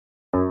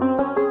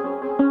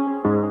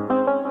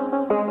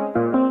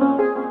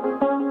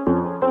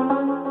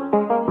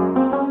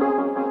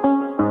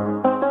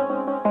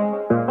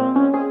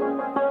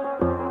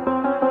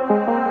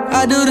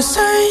do the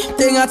same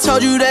thing I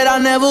told you that I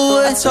never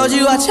would. I told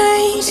you I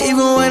changed,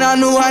 even when I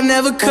knew I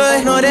never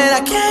could. Know that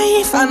I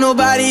can't find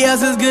nobody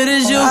else as good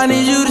as you. I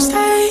need you to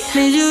stay,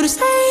 need you to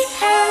stay.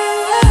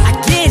 I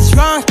get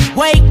drunk,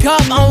 wake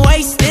up, I'm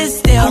wasted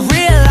still. I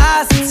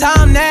realize the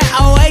time that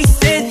I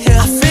wasted here.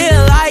 I feel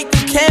like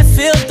you can't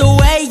feel the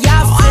way I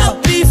feel.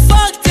 I'll be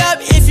fucked up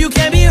if you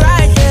can't be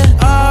right here.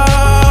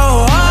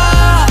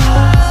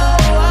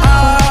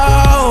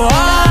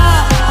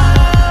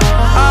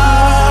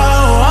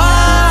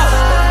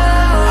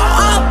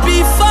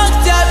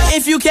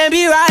 You can't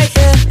be right,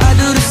 yeah. I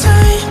do the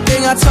same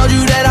thing I told you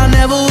that I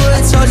never would.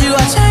 I told you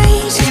I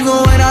changed, even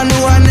when I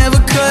knew I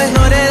never could.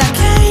 Know that I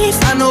can't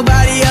find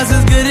nobody else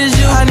as good as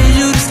you. I need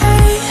you to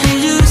stay,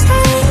 need you to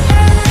stay.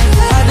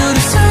 I do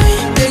the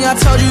same thing I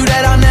told you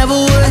that I never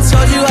would. I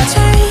told you I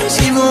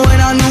changed, even when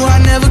I knew I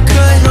never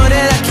could. Know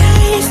that I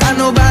can't find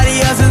nobody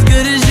else as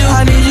good as you.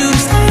 I need you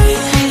to stay,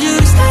 need you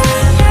to stay.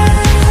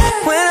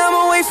 When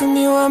I'm away from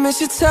you, I miss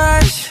your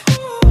touch.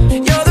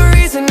 You're the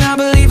reason I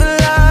believe in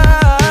love.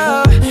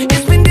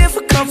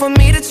 For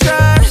me to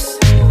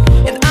trust,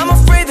 and I'm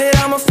afraid that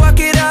I'ma fuck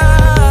it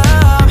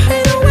up.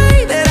 Ain't no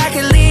way that I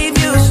can leave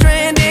you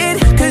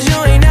stranded, cause you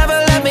ain't never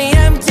left me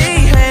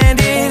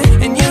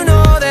empty-handed. And you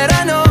know that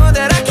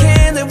I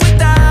can't live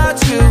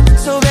without you.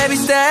 So baby,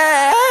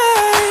 stay.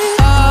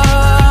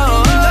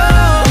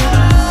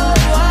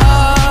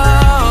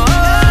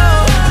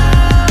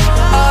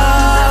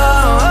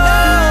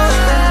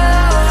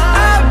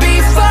 I'd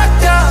be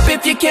fucked up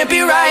if you can't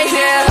be right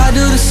here. I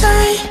do the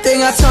same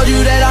thing I told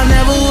you that I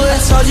never would. I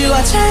told you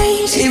I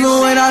changed,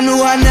 even when I knew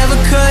I never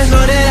could.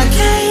 Know that I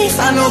can't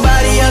find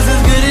nobody else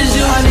as good as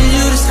you. I need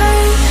you to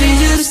stay, need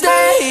you to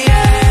stay,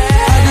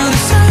 yeah. I do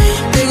the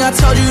same thing I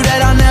told you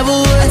that I never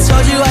would. I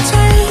told you I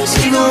changed,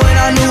 even when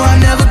I knew I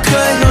never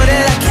could. Know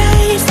that I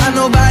can't find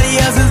nobody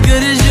else as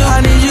good as you. I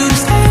need you to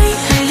stay,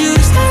 need you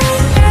to stay,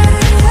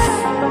 yeah.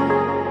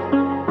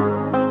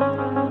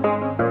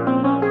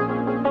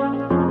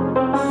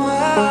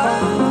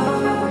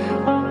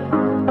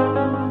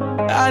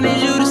 I need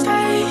you